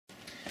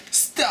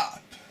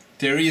Stop!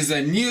 There is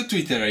a new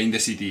Twitter in the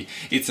city.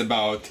 It's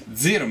about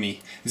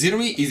ZeroMe.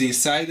 ZeroMe is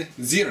inside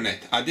ZeroNet,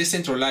 a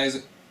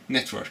decentralized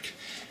network.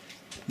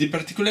 The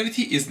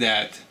particularity is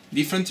that,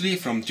 differently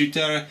from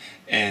Twitter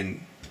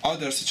and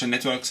other social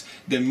networks,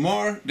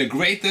 the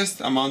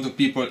greatest amount of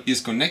people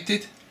is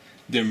connected,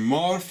 the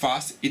more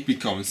fast it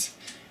becomes.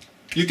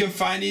 You can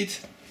find it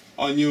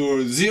on your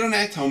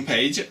ZeroNet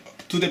homepage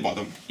to the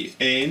bottom,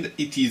 and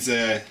it is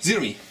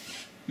ZeroMe.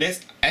 Let's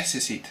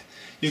access it.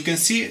 You can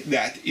see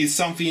that it's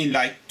something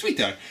like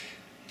Twitter.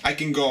 I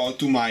can go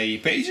to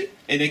my page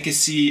and I can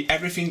see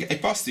everything I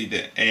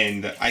posted,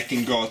 and I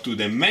can go to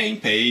the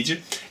main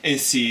page and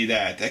see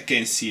that I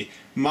can see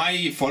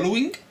my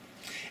following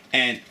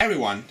and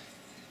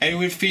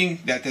everything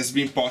that has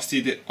been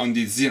posted on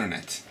the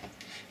ZeroNet,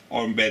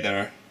 or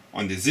better,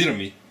 on the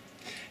ZeroMe.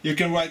 You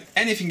can write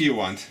anything you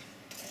want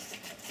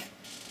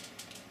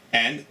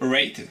and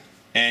rate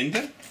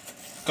and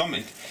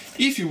comment.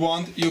 If you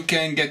want, you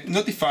can get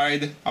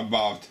notified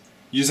about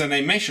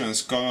username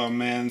mentions,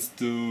 comments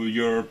to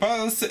your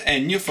posts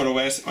and new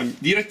followers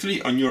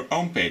directly on your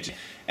own page.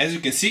 As you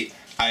can see,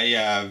 I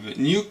have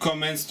new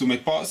comments to my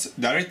posts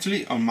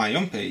directly on my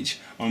own page,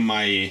 on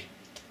my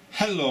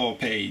hello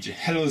page,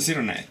 hello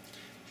ZeroNet.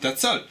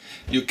 That's all.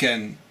 You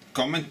can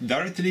comment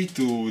directly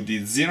to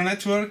the Zero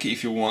network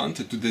if you want,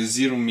 to the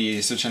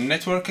ZeroMe social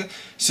network,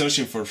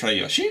 searching for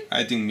FraYoshi,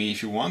 adding me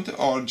if you want,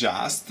 or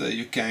just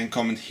you can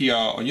comment here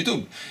on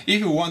YouTube. If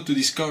you want to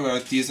discover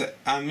this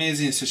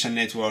amazing social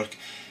network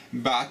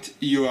but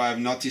you have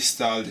not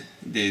installed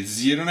the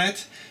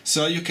ZeroNet,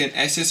 so you can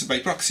access by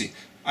proxy.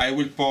 I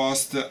will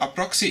post a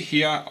proxy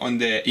here on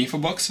the info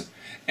box,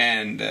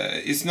 and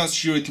it's not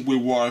sure it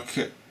will work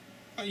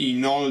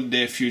in all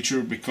the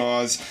future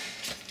because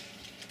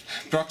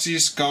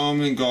proxies come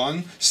and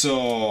gone,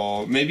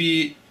 so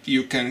maybe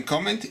you can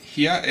comment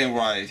here and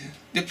write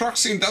the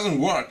proxy doesn't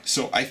work,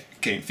 so I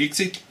can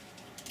fix it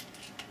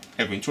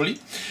eventually,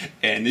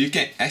 and you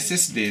can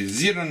access the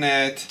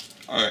ZeroNet,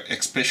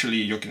 especially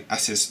you can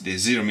access the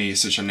ZeroMe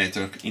social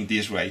network in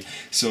this way.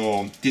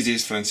 So this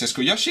is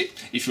FraYoshi.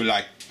 If you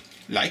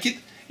like it,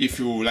 if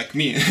you like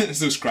me,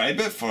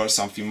 subscribe for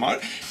something more,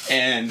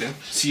 and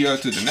see you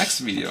to the next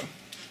video.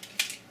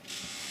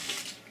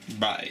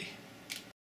 Bye.